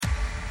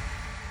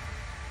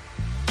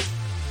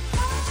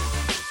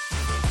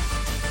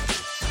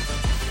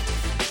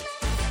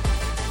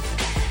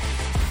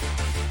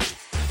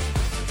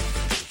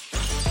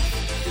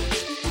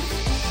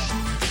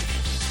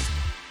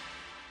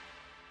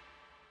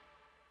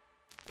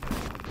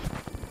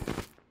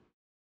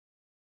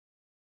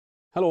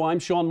Hello, I'm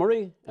Sean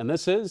Murray, and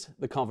this is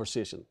The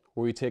Conversation,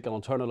 where we take an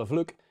alternative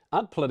look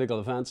at political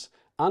events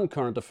and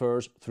current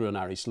affairs through an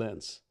Irish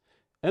lens.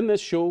 In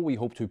this show, we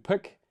hope to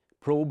pick,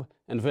 probe,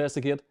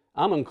 investigate,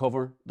 and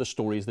uncover the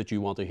stories that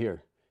you want to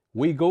hear.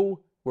 We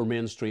go where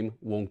mainstream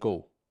won't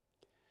go.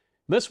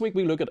 This week,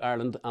 we look at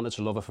Ireland and its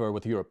love affair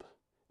with Europe.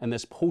 In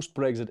this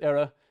post-Brexit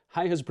era,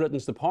 how has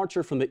Britain's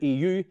departure from the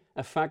EU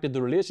affected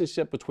the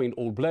relationship between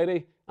Old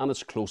Blighty and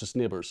its closest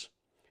neighbours?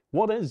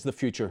 What is the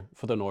future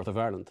for the north of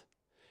Ireland?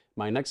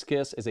 My next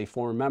guest is a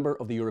former member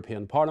of the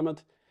European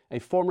Parliament, a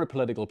former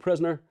political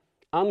prisoner,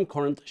 and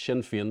current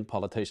Sinn Féin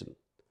politician.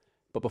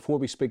 But before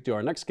we speak to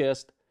our next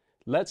guest,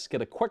 let's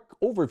get a quick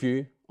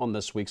overview on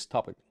this week's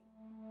topic.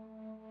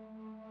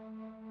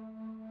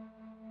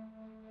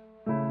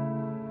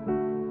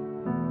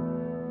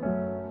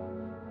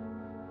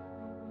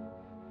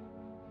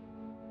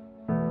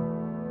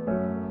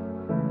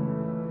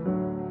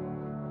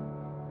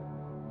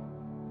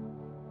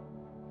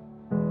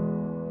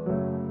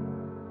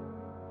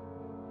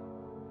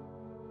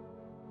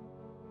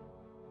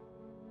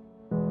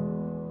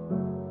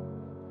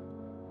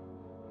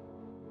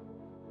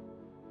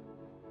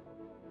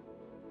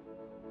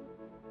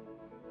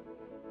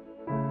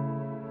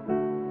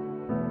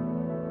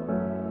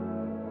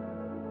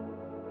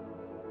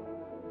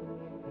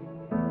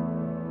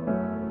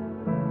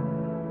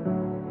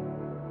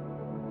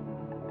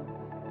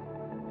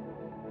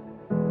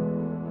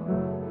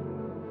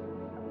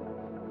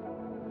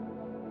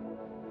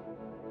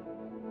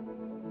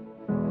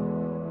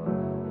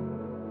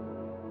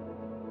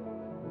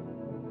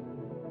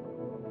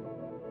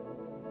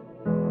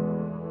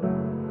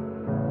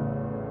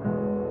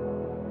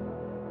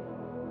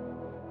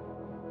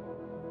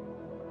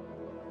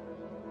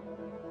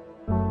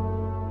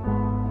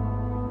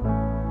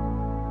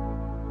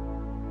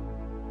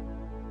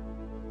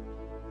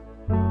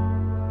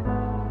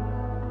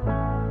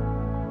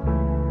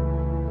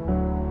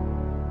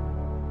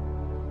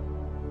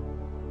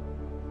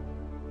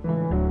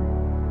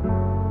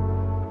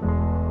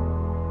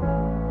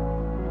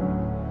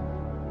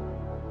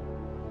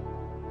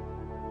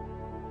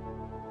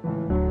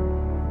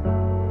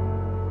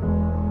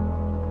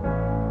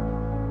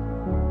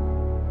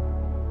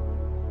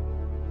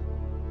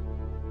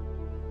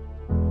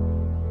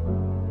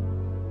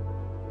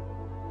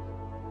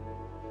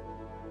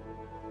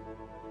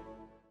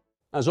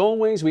 As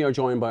always, we are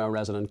joined by our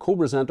resident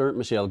co-presenter,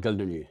 Michelle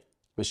Gildernew.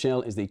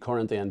 Michelle is the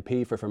current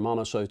MP for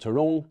Fermanagh South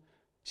Tyrone.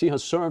 She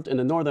has served in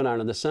the Northern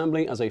Ireland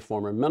Assembly as a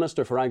former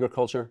Minister for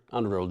Agriculture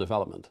and Rural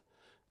Development,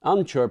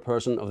 and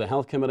chairperson of the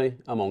Health Committee,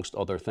 amongst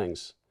other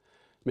things.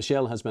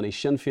 Michelle has been a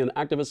Sinn Féin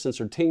activist since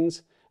her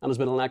teens and has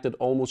been elected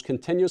almost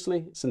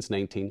continuously since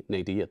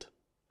 1998.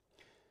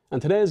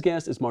 And today's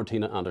guest is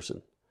Martina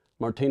Anderson.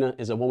 Martina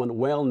is a woman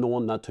well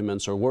known not to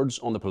mince her words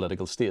on the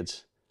political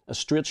stage. A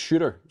straight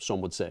shooter, some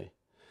would say.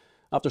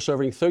 After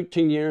serving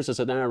 13 years as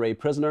an IRA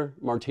prisoner,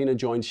 Martina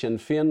joined Sinn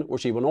Féin, where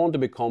she went on to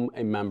become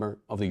a member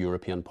of the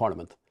European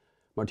Parliament.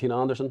 Martina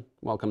Anderson,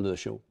 welcome to the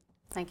show.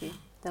 Thank you.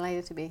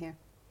 Delighted to be here.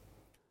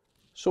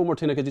 So,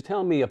 Martina, could you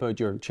tell me about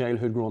your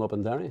childhood growing up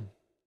in Derry?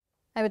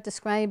 I would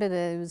describe it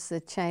as a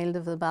child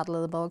of the Battle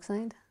of the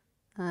Bogside.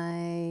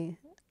 I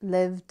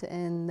lived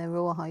in the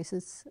row of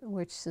houses,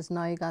 which has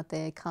now got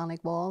the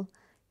iconic wall.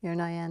 You're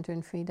now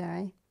entering Free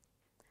Derry.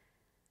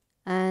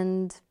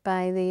 And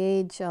by the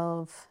age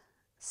of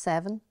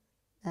 7,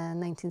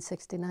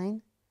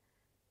 1969,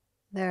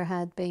 there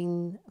had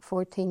been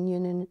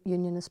 14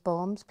 unionist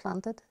bombs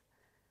planted,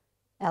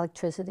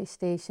 electricity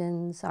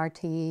stations,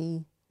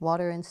 RTE,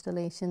 water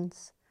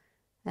installations,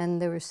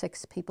 and there were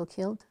 6 people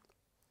killed.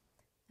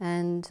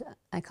 And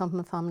I come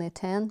from a family of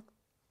 10,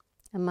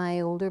 and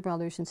my older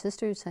brothers and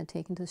sisters had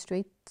taken to the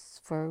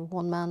streets for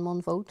one man, one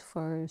vote,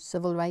 for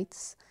civil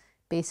rights,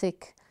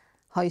 basic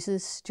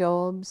houses,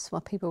 jobs,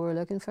 what people were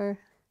looking for.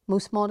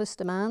 Most modest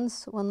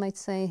demands, one might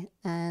say,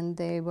 and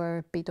they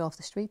were beat off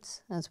the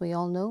streets, as we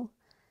all know.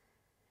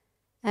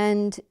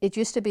 And it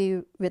used to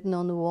be written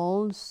on the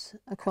walls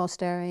across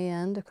Derry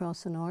and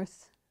across the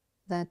north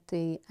that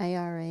the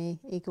IRA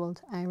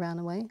equalled I ran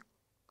away.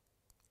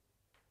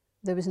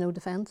 There was no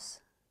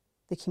defence.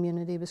 The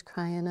community was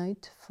crying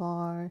out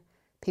for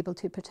people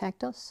to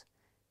protect us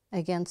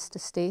against a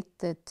state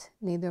that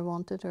neither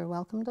wanted or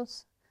welcomed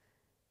us.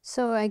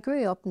 So I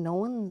grew up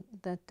knowing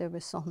that there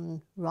was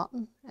something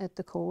rotten at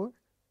the core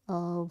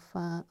of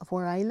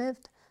where I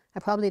lived.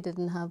 I probably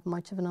didn't have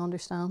much of an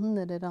understanding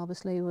that it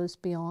obviously was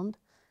beyond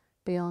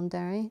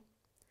Derry.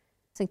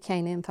 It's a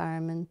kind of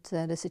environment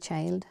that as a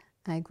child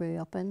I grew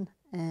up in,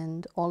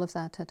 and all of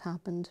that had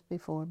happened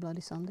before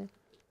Bloody Sunday.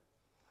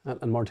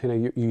 And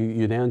Martina,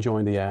 you then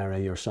joined the IRA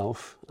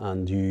yourself,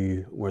 and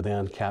you were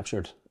then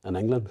captured in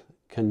England.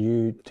 Can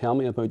you tell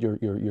me about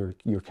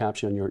your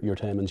capture and your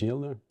time in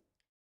jail there?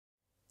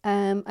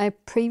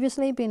 I'd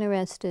previously been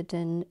arrested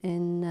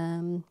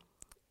in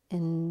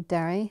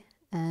Derry,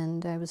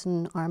 and I was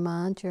in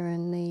Armagh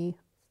during the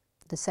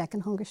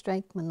second hunger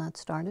strike when that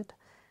started.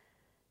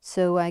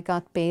 So I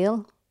got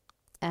bail,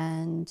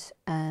 and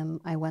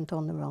I went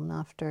on the run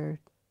after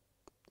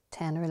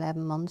 10 or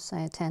 11 months,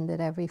 I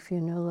attended every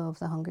funeral of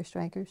the hunger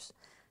strikers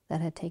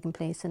that had taken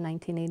place in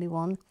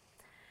 1981.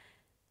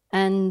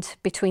 And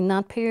between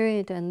that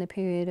period and the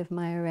period of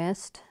my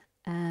arrest,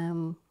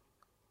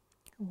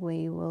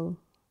 we will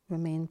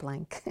remain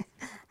blank.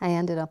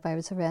 I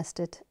was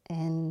arrested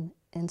in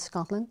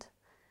Scotland,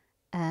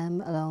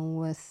 along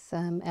with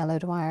Ella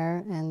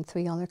Dwyer and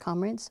 3 other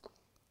comrades.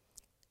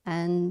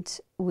 And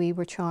we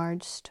were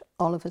charged,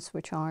 all of us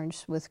were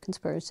charged with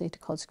conspiracy to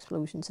cause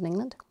explosions in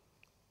England.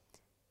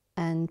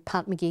 And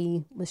Pat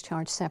McGee was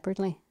charged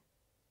separately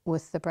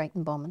with the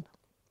Brighton bombing.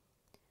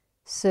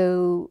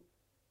 So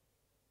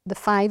the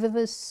 5 of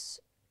us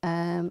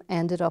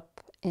ended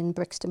up in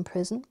Brixton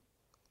prison.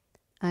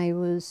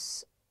 Ella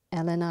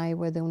and I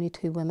were the only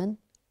 2 women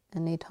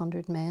and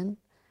 800 men.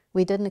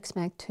 We didn't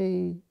expect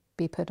to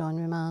be put on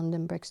remand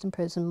in Brixton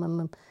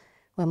prison.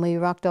 When we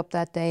rocked up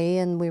that day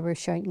and we were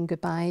shouting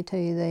goodbye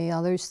to the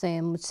others,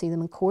 then would see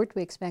them in court,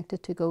 we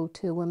expected to go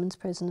to a women's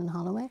prison in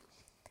Holloway.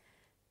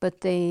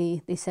 But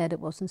they said it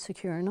wasn't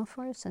secure enough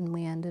for us, and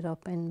we ended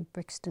up in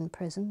Brixton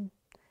prison.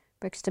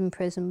 Brixton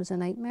prison was a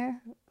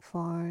nightmare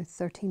for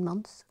 13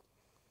 months.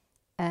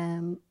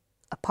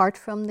 Apart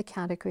from the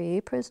Category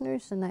A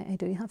prisoners, and I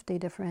do have to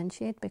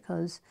differentiate,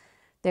 because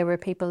there were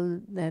people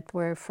that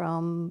were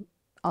from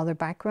other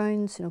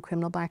backgrounds,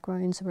 criminal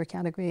backgrounds, that were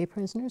Category A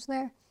prisoners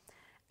there.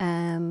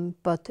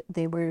 But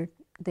they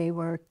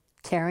were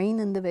caring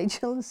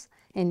individuals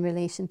in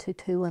relation to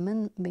 2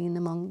 women being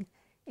among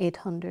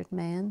 800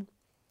 men.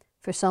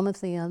 For some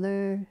of the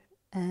other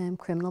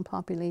criminal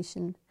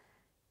population,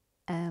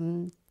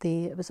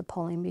 it was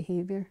appalling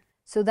behaviour.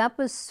 So that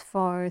was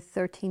for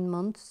 13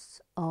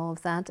 months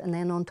of that, and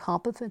then on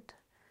top of it,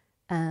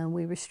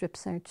 we were strip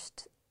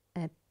searched.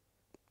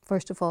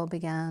 First of all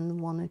began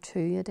 1 or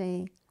 2 a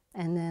day,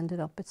 and ended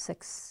up at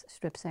 6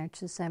 strip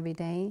searches every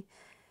day.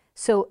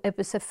 So it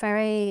was a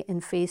very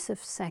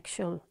invasive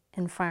sexual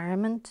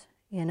environment,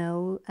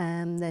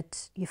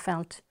 that you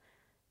felt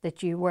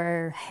that you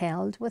were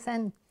held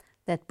within,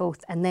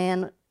 and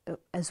then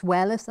as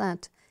well as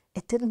that,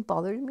 it didn't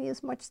bother me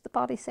as much, the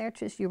body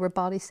searches. You were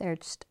body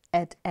searched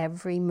at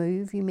every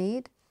move you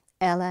made.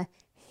 Ella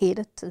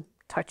hated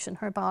touching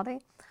her body.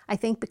 I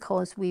think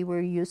because we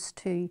were used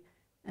to,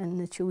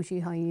 and it shows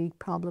you how you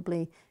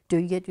probably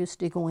do get used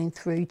to going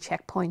through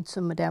checkpoints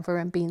and whatever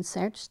and being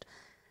searched.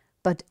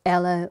 But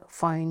Ella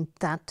found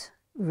that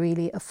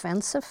really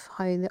offensive,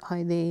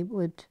 how they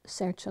would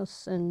search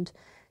us. And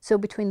so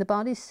between the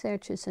body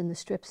searches and the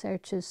strip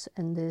searches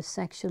and the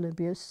sexual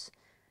abuse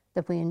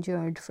that we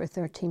endured for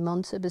 13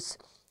 months,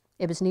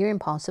 it was near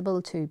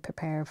impossible to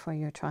prepare for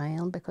your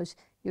trial, because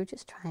you're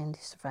just trying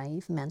to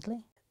survive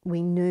mentally.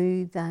 We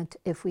knew that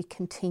if we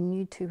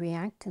continued to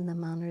react in the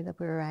manner that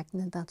we were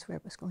acting, that's where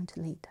it was going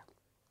to lead.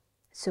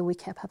 So we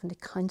kept having to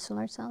counsel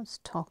ourselves,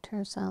 talk to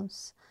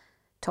ourselves,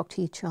 talk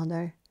to each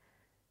other,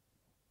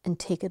 and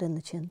take it in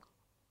the chin,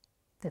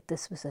 that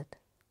this was it.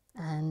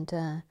 And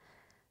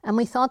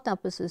we thought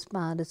that was as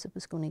bad as it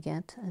was going to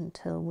get,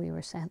 until we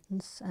were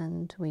sentenced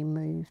and we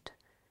moved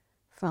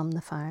from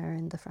the fire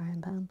in the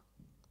frying pan,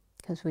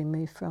 because we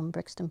moved from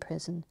Brixton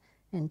prison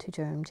into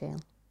Durham jail.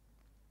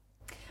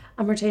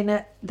 And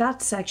Martina,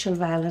 that sexual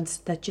violence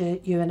that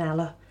you and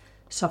Ella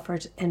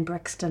suffered in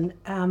Brixton,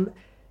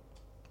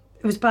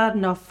 it was bad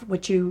enough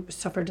what you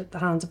suffered at the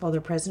hands of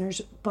other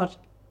prisoners, but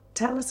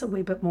tell us a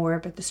wee bit more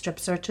about the strip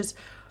searches.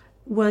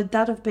 Would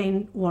that have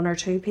been 1 or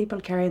 2 people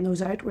carrying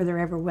those out? Were there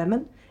ever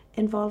women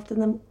involved in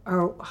them?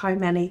 Or how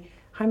many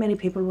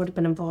people would have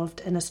been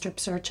involved in a strip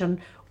search,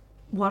 and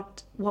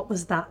what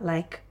was that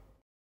like?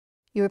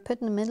 You were put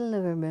in the middle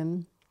of a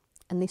room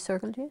and they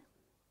circled you.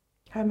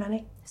 How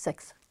many?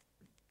 6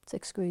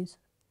 screws.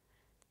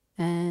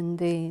 And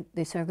they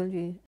circled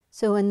you.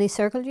 So when they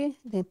circled you,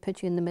 they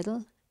put you in the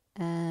middle,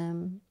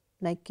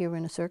 like you were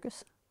in a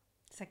circus.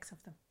 6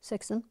 of them.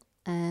 6 of them.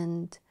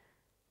 And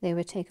they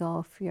would take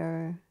off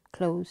your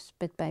clothes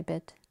bit by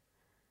bit,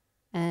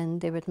 and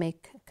they would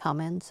make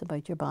comments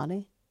about your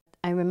body.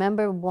 I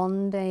remember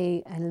one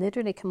day I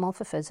literally came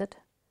off a visit.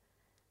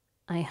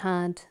 I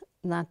had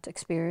that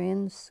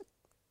experience,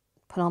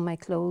 put on my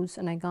clothes,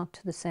 and I got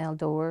to the cell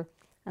door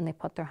and they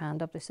put their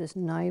hand up. They says,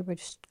 now we're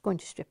just going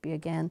to strip you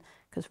again,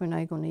 because we're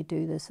now going to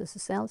do this as a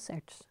cell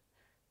search.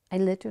 I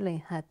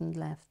literally hadn't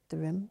left the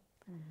room.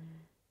 Mm-hmm.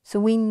 So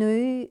we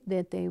knew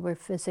that they were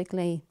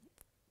physically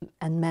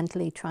and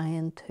mentally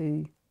trying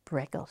to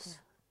break us.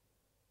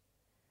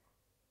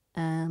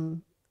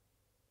 And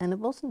it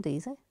wasn't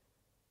easy.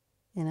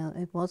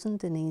 It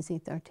wasn't an easy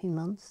 13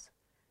 months.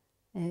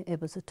 It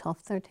was a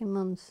tough 13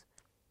 months.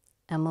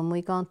 And when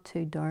we got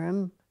to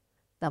Durham,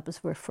 that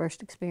was our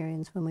first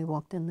experience when we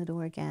walked in the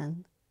door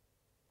again,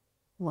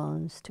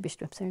 was to be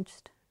strip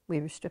searched. We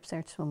were strip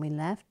searched when we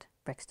left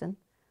Brixton.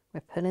 We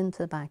were put into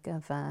the back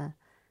of a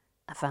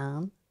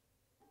van.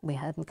 We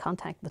had in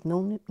contact with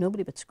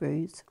nobody but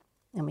screws.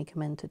 And we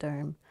came into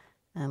Durham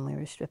and we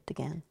were stripped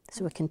again.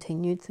 So it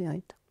continued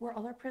throughout. Were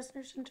other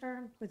prisoners in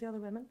Durham, were the other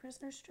women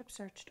prisoners strip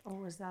searched, or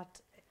was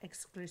that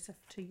exclusive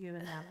to you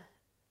and Ella?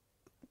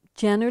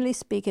 Generally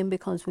speaking,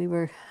 because we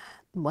were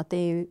what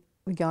they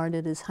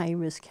regarded as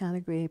high-risk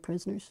category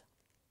prisoners.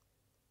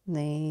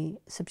 They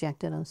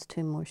subjected us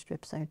to more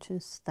strip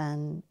searches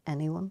than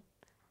anyone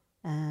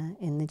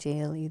in the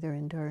jail, either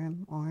in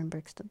Durham or in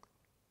Brixton.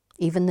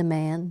 Even the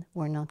men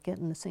were not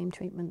getting the same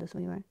treatment as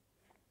we were.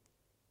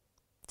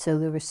 So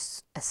there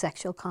was a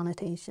sexual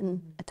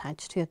connotation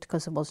attached to it,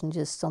 because it wasn't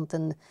just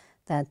something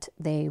that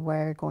they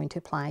were going to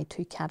apply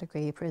to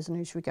category A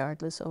prisoners,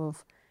 regardless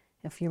of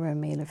if you were a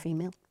male or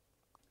female.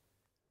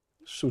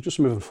 So just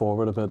moving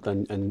forward a bit,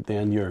 and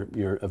then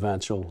your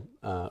eventual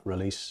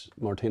release,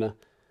 Martina,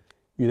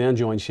 you then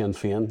joined Sinn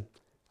Féin.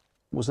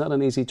 Was that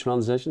an easy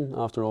transition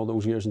after all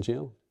those years in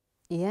jail?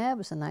 Yeah, it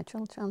was a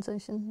natural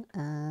transition.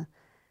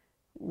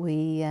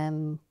 We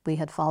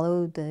had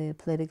followed the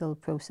political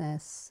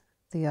process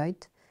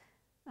throughout.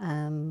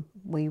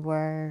 We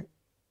were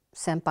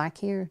sent back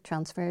here,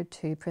 transferred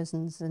to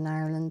prisons in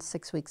Ireland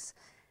 6 weeks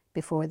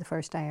before the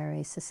first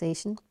IRA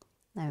cessation.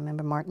 I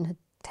remember Martin had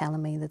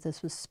telling me that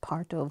this was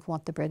part of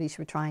what the British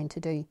were trying to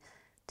do,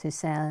 to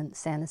send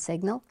a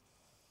signal.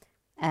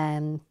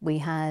 We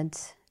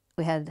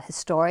had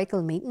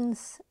historical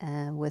meetings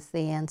with the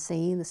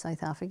ANC. The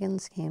South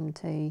Africans came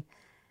to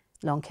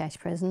Longcash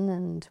prison,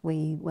 and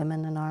we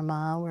women in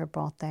Armagh were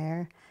brought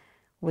there.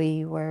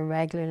 We were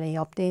regularly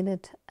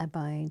updated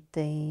about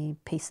the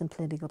peace and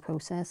political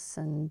process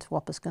and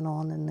what was going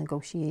on in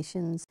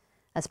negotiations.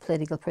 As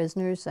political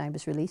prisoners, I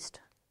was released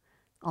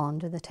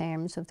under the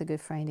terms of the Good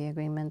Friday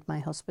Agreement. My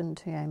husband,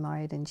 who I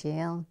married in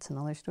jail, it's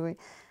another story,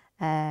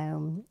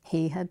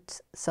 he had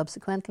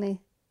subsequently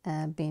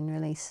been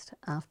released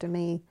after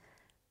me.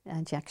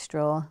 Jack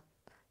Straw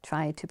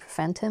tried to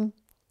prevent him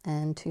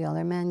and 2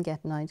 other men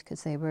getting out,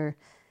 because they were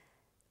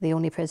the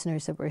only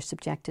prisoners that were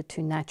subjected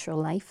to natural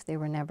life. They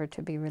were never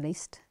to be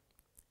released.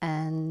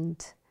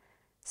 And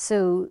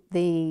so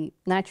the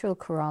natural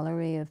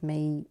corollary of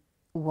me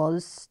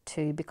was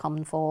to become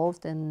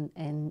involved in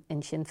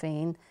Sinn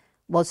Féin.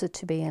 Was it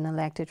to be an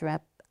elected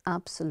rep?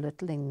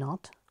 Absolutely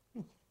not.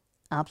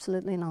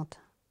 Absolutely not.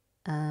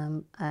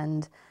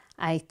 And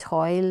I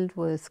toiled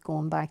with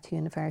going back to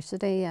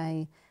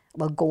university.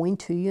 Going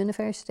to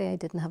university, I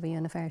didn't have a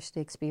university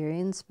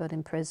experience, but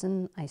in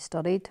prison I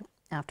studied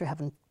after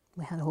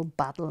we had a whole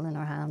battle in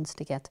our hands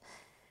to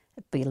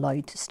be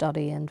allowed to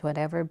study and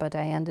whatever, but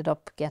I ended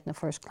up getting a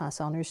first class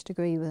honours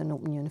degree with an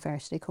open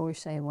university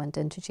course. I went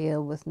into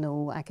jail with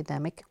no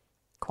academic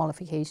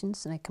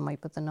qualifications, and I came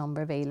out with a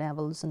number of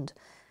A-levels and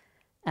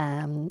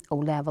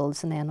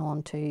O-levels, and then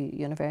on to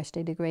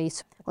university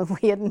degrees.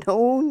 We had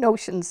no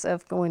notions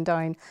of going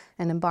down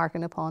and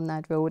embarking upon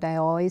that road. I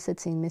always had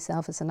seen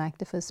myself as an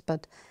activist,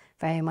 but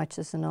very much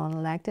as a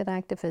non-elected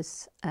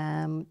activist,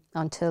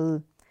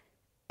 until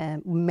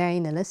Mary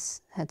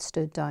Nillis had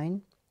stood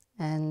down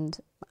and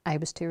I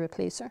was to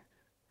replace her,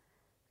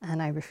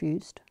 and I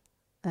refused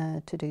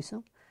to do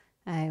so.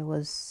 I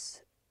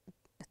was,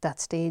 at that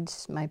stage,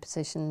 my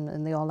position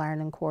in the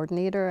All-Ireland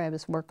coordinator, I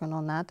was working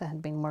on that. I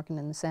had been working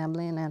in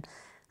Assembly,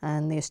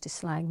 and they used to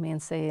slag me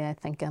and say,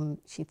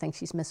 she thinks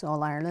she's Miss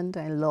All-Ireland.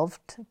 I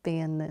loved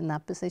being in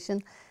that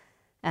position.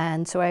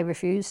 And so I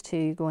refused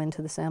to go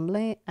into the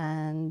Assembly,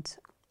 and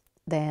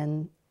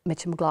then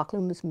Mitchell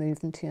McLaughlin was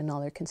moved into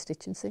another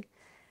constituency.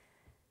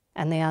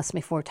 And they asked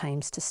me 4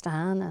 times to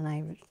stand,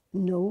 and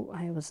no,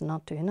 I was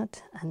not doing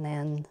it. And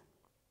then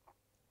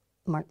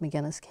Martin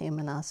McGuinness came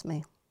and asked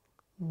me,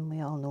 and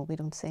we all know we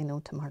don't say no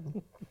to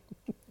Martin.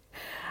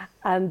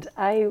 And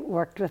I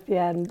worked with you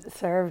and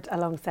served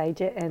alongside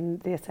you in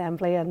the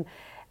Assembly, and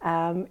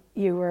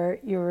you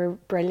were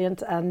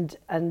brilliant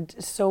and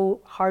so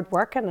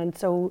hardworking and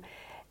so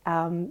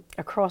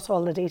across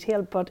all the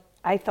detail. But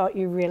I thought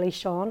you really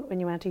shone when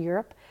you went to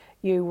Europe.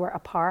 You were a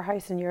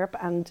powerhouse in Europe,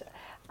 and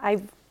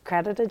I've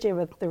credited you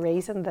with the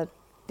reason that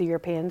the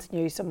Europeans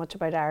knew so much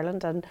about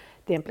Ireland and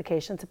the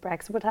implications that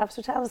Brexit would have.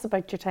 So tell us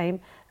about your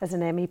time as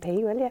an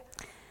MEP, will you?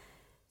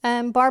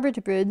 Barbara de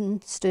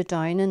Bruden stood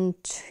down in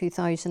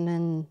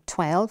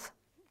 2012,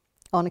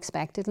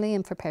 unexpectedly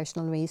and for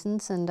personal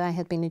reasons, and I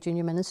had been a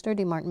junior minister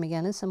to Martin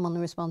McGuinness, and one of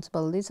the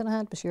responsibilities that I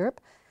had was Europe.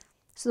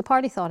 So the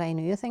party thought I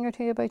knew a thing or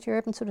two about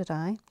Europe, and so did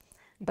I.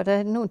 But I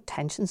had no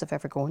intentions of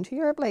ever going to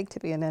Europe, like to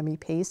be an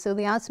MEP. So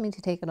they asked me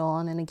to take it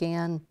on, and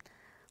again,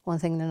 one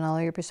thing and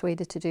another, you're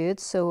persuaded to do it.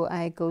 So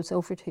I goes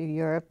over to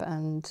Europe,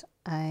 and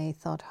I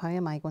thought, how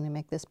am I going to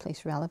make this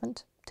place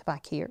relevant to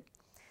back here?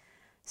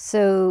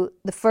 So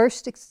the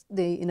first,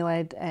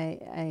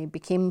 I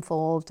became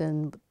involved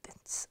in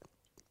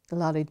a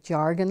lot of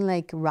jargon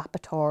like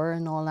rapporteur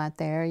and all that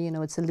there. You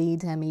know, it's a lead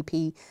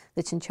MEP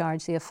that's in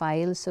charge of a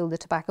file. So the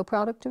Tobacco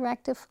Product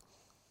Directive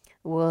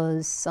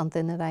was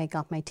something that I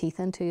got my teeth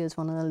into as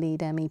one of the lead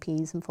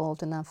MEPs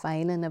involved in that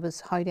file. And it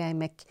was,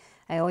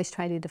 I always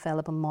try to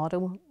develop a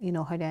motto,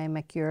 how do I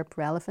make Europe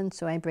relevant?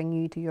 So I bring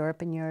you to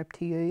Europe and Europe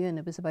to you. And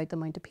it was about the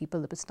amount of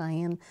people that was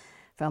dying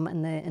from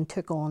it, and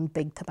took on the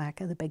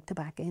big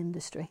tobacco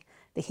industry.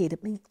 They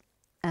hated me.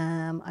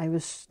 I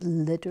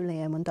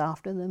went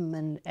after them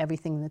and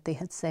everything that they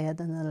had said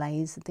and the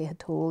lies that they had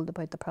told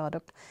about the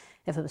product.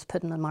 If it was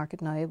put in the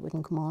market now, it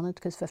wouldn't come on it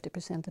because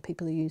 50% of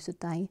people who use it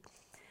die.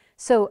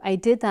 So I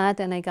did that,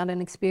 and I got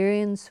an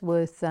experience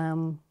with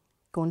going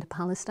to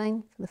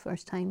Palestine for the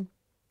first time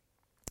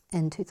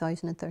in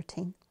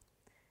 2013.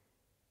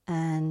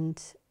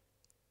 And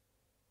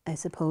I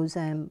suppose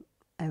I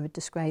would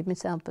describe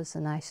myself as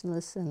a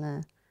nationalist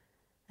and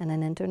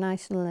an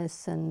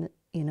internationalist. And,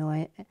 you know,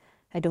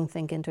 I don't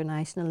think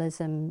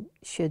internationalism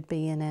should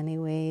be in any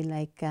way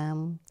like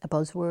a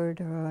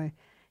buzzword or,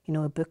 you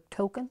know, a book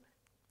token.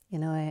 You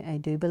know, I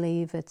do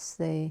believe it's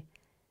the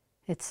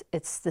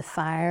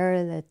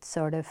fire that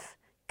sort of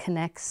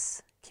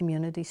connects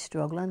communities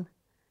struggling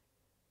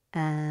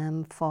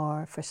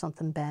for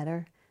something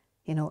better,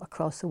 you know,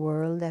 across the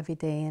world every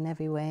day in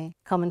every way.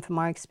 Coming from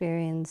our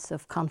experience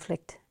of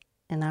conflict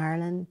in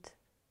Ireland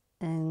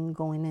and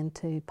going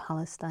into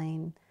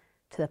Palestine,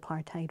 to the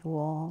apartheid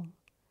wall,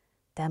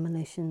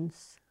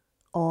 demolitions,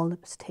 all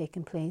that was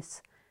taking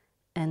place,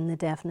 and the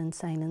deafening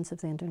silence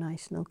of the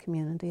international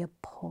community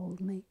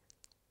appalled me.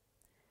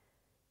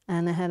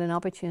 And I had an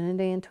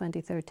opportunity in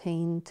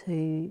 2013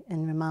 in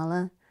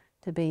Ramallah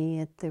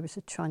there was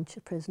a tranche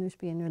of prisoners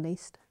being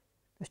released.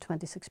 There was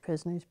 26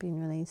 prisoners being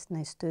released, and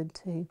I stood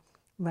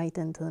right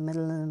into the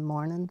middle of the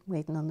morning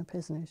waiting on the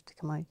prisoners to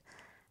come out.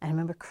 I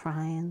remember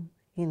crying,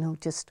 you know,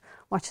 just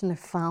watching their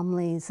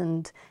families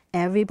and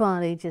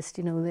everybody, just,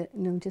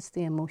 just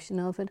the emotion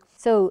of it.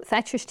 So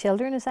Thatcher's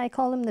children, as I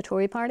call them, the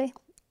Tory party,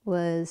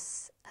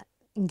 was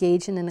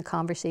engaging in a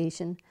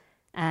conversation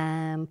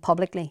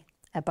publicly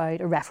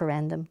about a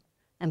referendum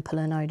and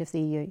pulling out of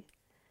the EU.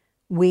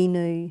 We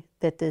knew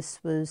that this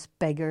was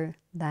bigger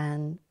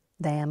than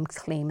them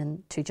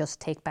claiming to just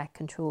take back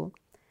control.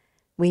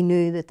 We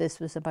knew that this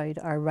was about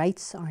our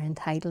rights, our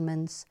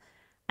entitlements,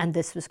 and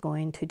this was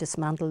going to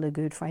dismantle the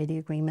Good Friday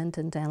Agreement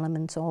and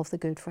elements of the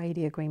Good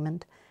Friday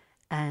Agreement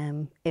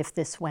if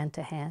this went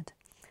ahead.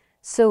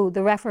 So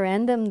the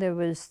referendum, there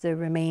was the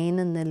Remain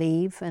and the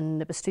Leave,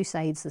 and it was two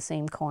sides of the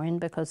same coin,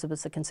 because it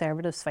was the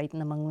Conservatives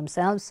fighting among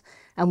themselves,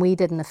 and we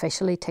didn't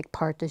officially take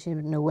part, as you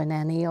know, in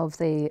any of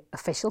the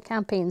official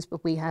campaigns,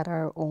 but we had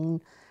our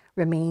own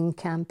Remain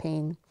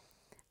campaign.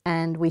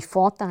 And we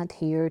fought that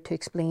here to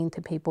explain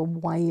to people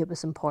why it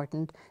was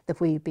important that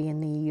we be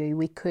in the EU.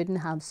 We couldn't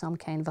have some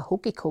kind of a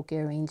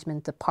hokey-cokey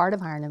arrangement that part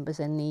of Ireland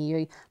was in the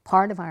EU,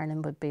 part of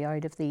Ireland would be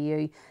out of the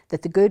EU,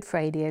 that the Good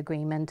Friday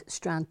Agreement,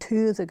 strand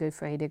 2 of the Good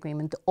Friday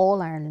Agreement, the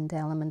All-Ireland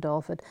element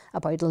of it,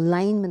 about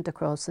alignment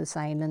across this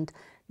island,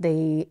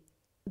 the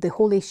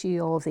whole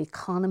issue of the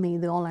economy,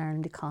 the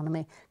All-Ireland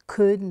economy,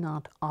 could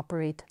not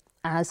operate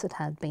as it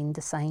had been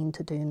designed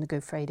to do in the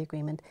Good Friday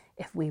Agreement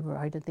if we were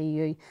out of the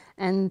EU.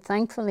 And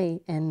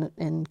thankfully,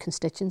 in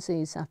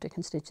constituencies after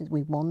constituencies,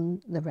 we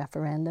won the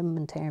referendum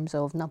in terms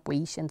of, not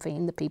we, Sinn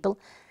Féin, the people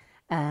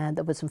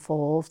that was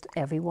involved,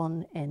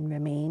 everyone in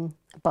Remain.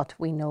 But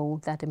we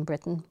know that in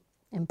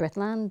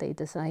Britland, they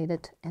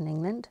decided in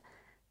England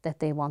that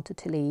they wanted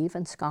to leave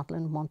and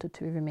Scotland wanted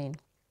to remain.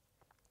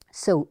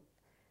 So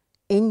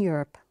in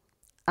Europe,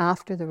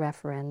 after the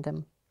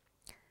referendum,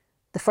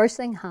 the first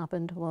thing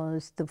happened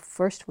was the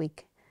first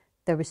week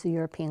there was the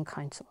European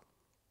Council.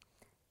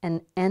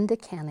 And Enda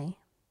Kenny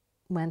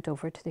went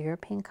over to the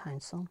European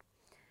Council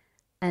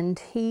and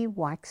he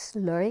waxed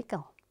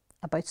lyrical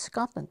about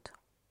Scotland,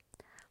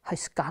 how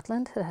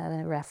Scotland had had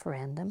a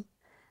referendum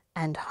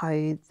and how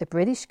the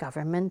British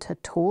government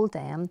had told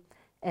them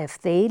if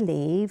they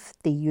leave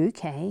the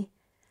UK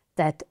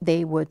that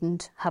they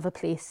wouldn't have a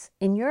place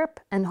in Europe,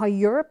 and how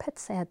Europe had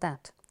said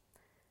that.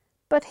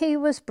 But he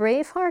was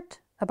Braveheart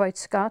about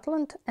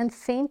Scotland and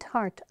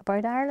faint-heart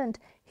about Ireland.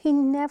 He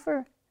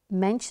never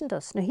mentioned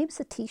us. Now, he was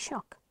a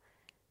Taoiseach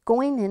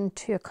going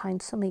into a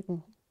council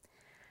meeting,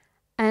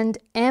 and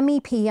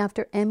MEP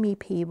after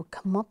MEP would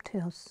come up to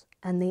us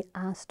and they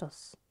asked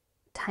us,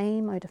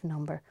 time out of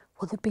number,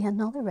 will there be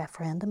another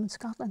referendum in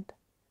Scotland?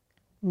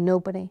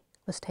 Nobody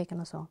was taking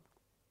us on.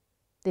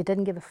 They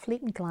didn't give a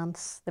fleeting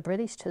glance, the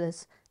British, to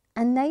this,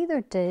 and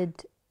neither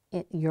did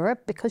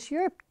Europe, because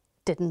Europe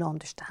didn't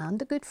understand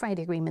the Good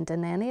Friday Agreement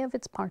in any of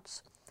its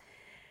parts.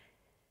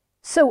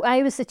 So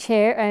I was the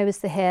chair, I was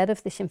the head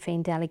of the Sinn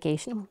Féin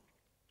delegation,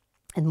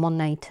 and one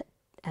night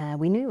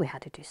we knew we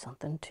had to do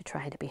something to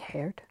try to be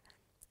heard.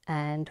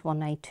 And one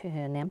night, to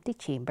an empty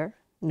chamber,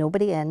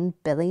 nobody in,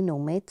 Billy, no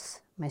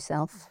mates,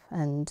 myself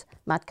and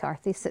Matt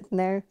Carthy sitting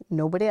there,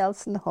 nobody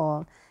else in the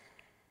hall.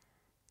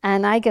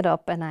 And I get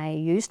up and I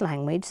used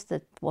language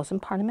that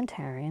wasn't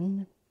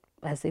parliamentarian,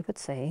 as they would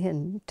say,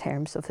 in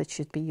terms of it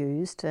should be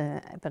used.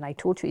 But I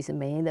told Theresa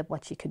May that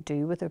what she could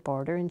do with her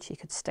border, and she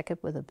could stick it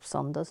where the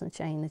sun doesn't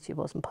shine, that she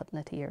wasn't putting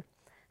it here.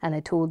 And I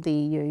told the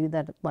EU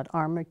that what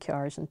armoured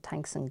cars and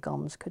tanks and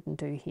guns couldn't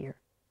do here,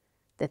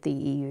 that the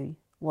EU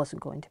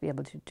wasn't going to be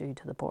able to do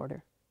to the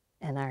border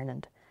in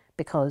Ireland,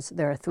 because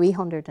there are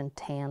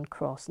 310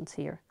 crossings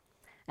here.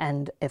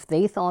 And if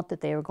they thought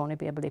that they were going to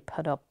be able to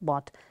put up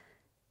what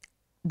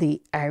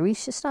the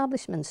Irish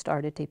establishment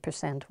started to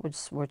present,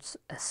 was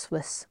a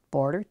Swiss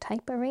border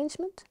type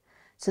arrangement.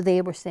 So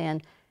they were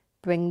saying,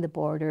 bring the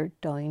border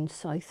down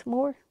south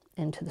more,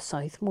 into the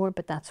south more,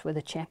 but that's where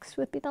the checks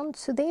would be done.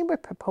 So they were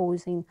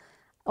proposing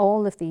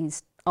all of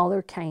these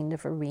other kind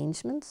of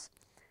arrangements.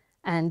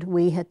 and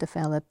we had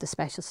developed the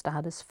special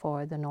status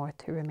for the North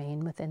to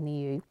remain within the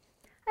EU.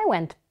 I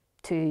went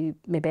to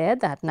my bed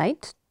that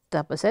night,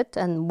 that was it,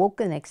 and woke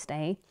the next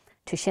day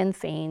to Sinn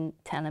Féin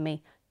telling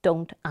me,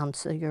 don't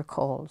answer your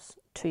calls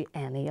to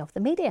any of the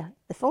media,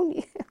 they phone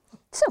you.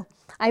 So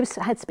I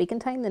had speaking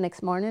time the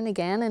next morning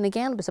again, and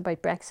again it was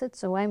about Brexit,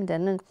 so I went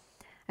in, and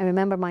I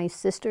remember my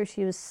sister,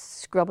 she was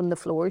scrubbing the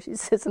floor, she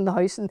sits in the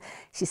house, and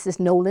she says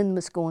Nolan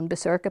was going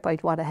berserk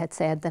about what I had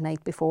said the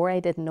night before. I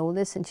didn't know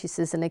this, and she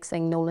says the next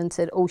thing Nolan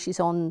said, oh, she's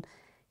on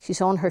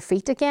her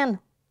feet again.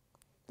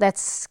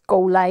 Let's go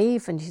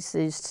live. And she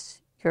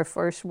says, your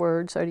first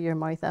words out of your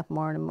mouth that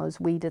morning was,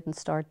 we didn't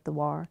start the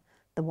war.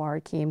 The war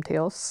came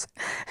to us.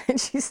 And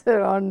she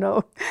said, oh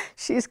no,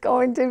 she's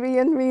going to be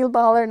in real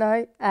bother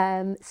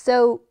now.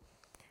 So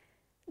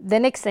the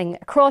next thing,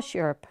 across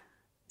Europe,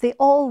 they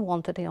all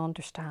wanted to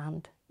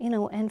understand, you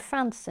know, in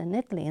France and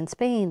Italy and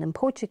Spain and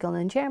Portugal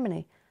and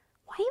Germany,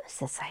 why was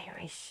this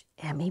Irish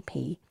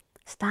MEP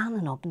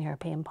standing up in the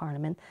European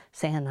Parliament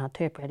saying that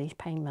to a British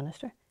Prime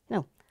Minister? You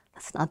know,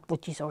 that's not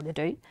what you sort of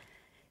do.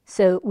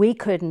 So we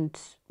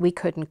couldn't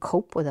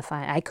cope with the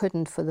fact, I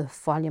couldn't, for the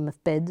volume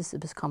of bids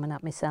that was coming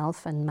at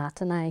myself, and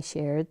Matt and I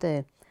shared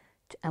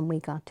and we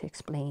got to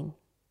explain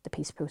the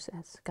peace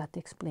process, got to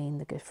explain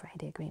the Good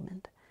Friday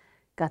Agreement,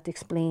 got to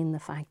explain the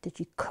fact that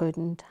you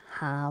couldn't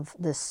have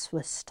this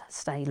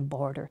Swiss-style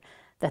border,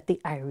 that the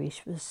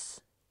Irish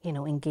was, you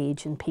know,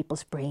 engaging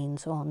people's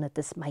brains on, that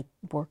this might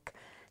work,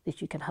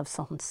 that you could have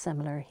something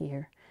similar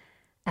here.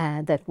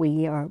 That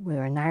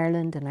we're in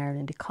Ireland, an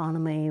Ireland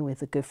economy with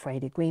the Good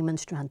Friday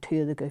Agreement, strand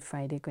 2 of the Good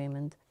Friday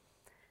Agreement,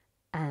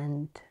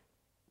 and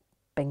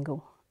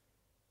bingo,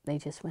 they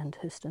just went,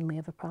 Houston, we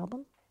have a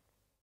problem.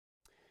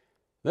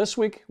 This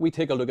week we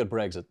take a look at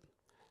Brexit,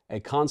 a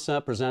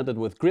concept presented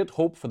with great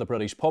hope for the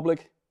British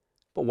public,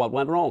 but what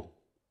went wrong?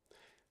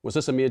 Was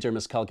this a major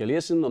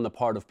miscalculation on the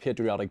part of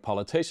patriotic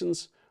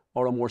politicians,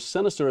 or a more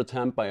sinister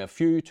attempt by a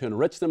few to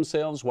enrich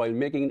themselves while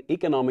making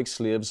economic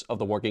slaves of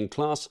the working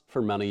class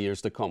for many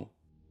years to come?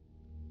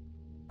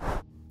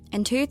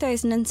 In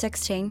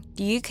 2016,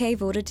 the UK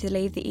voted to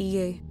leave the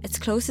EU, its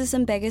closest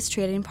and biggest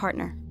trading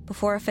partner,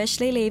 before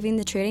officially leaving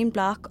the trading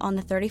bloc on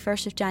the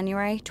 31st of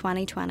January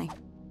 2020.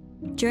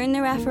 During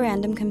the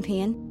referendum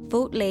campaign,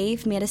 Vote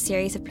Leave made a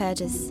series of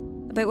pledges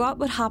about what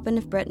would happen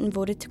if Britain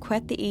voted to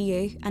quit the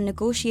EU and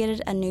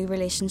negotiated a new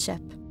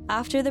relationship.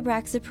 After the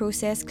Brexit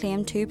process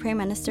claimed 2 Prime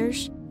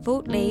Ministers,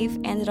 Vote Leave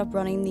ended up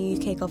running the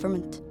UK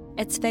government.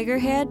 Its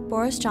figurehead,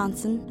 Boris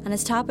Johnson, and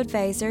his top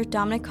advisor,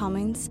 Dominic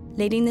Cummings,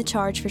 leading the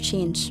charge for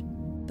change.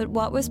 But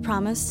what was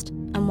promised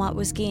and what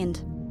was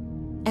gained?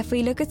 If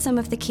we look at some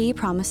of the key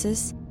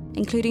promises,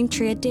 including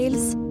trade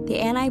deals,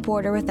 the NI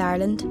border with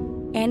Ireland,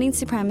 ending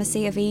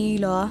supremacy of EU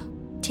law,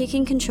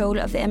 taking control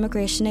of the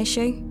immigration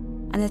issue,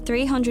 and the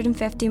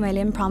 350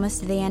 million promised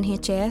to the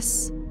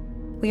NHS,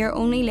 we are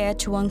only led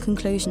to one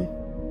conclusion.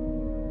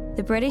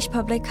 The British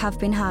public have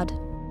been had.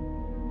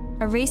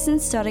 A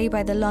recent study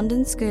by the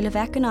London School of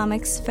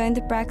Economics found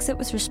that Brexit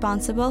was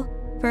responsible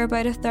for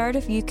about a third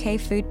of UK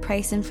food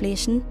price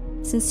inflation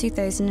since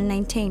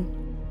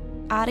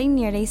 2019, adding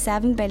nearly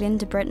 7 billion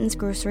to Britain's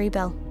grocery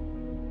bill.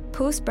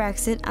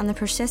 Post-Brexit, and the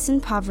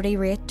persistent poverty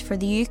rate for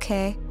the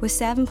UK was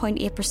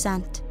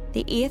 7.8%,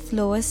 the 8th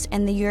lowest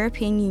in the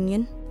European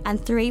Union, and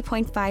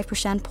 3.5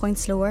 percentage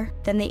points lower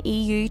than the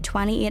EU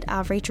 28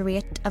 average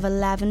rate of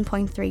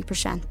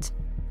 11.3%.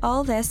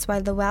 All this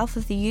while the wealth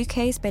of the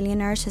UK's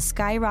billionaires has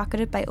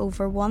skyrocketed by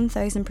over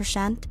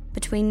 1,000%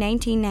 between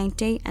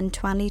 1990 and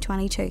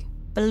 2022,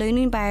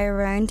 ballooning by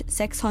around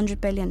 600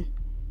 billion.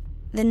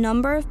 The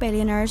number of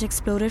billionaires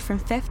exploded from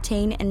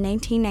 15 in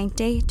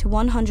 1990 to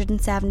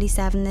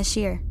 177 this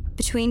year.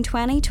 Between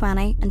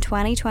 2020 and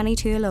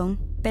 2022 alone,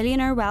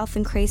 billionaire wealth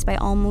increased by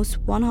almost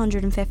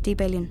 150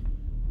 billion.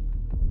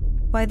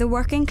 While the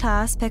working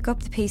class pick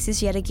up the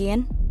pieces yet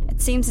again,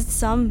 it seems that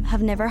some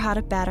have never had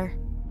it better.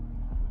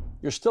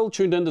 You're still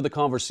tuned into The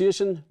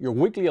Conversation, your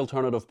weekly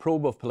alternative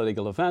probe of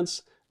political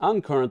events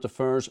and current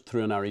affairs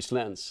through an Irish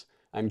lens.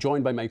 I'm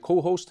joined by my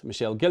co-host,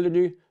 Michelle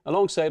Gildernew,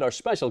 alongside our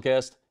special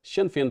guest,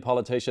 Sinn Féin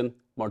politician,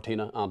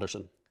 Martina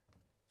Anderson.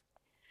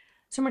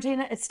 So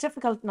Martina, it's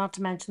difficult not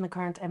to mention the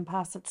current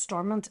impasse at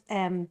Stormont.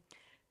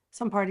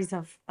 Some parties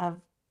have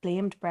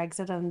blamed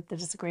Brexit and the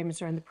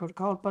disagreements around the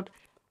protocol, but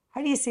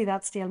how do you see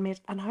that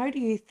stalemate, and how do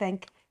you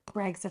think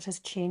Brexit has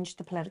changed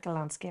the political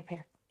landscape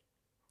here?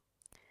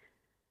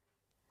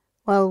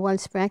 Well,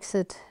 whilst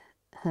Brexit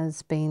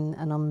has been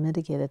an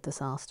unmitigated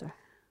disaster,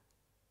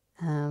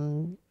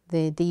 the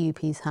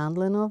DUP's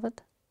handling of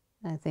it,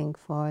 I think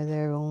for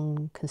their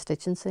own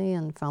constituency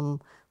and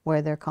from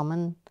where they're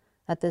coming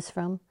at this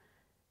from,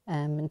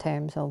 in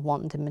terms of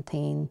wanting to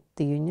maintain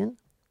the union,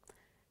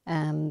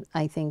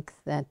 I think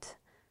that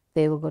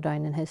they will go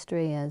down in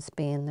history as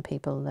being the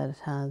people that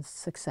has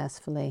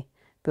successfully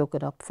broke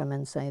it up from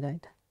inside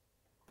out.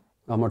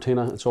 Well,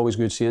 Martina, it's always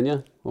good seeing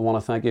you. We want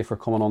to thank you for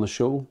coming on the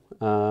show,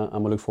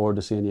 and we look forward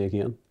to seeing you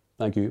again.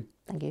 Thank you.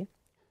 Thank you.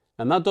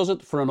 And that does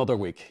it for another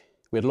week.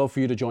 We'd love for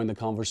you to join the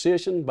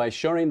conversation by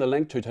sharing the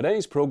link to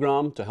today's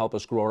programme to help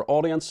us grow our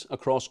audience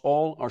across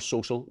all our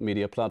social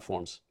media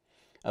platforms.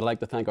 I'd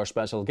like to thank our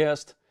special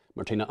guest,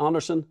 Martina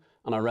Anderson,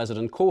 and our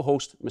resident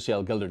co-host,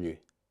 Michelle Gildernew.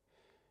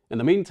 In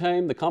the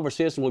meantime, the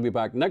conversation will be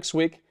back next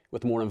week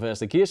with more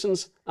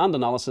investigations and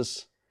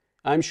analysis.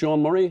 I'm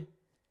Sean Murray.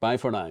 Bye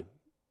for now.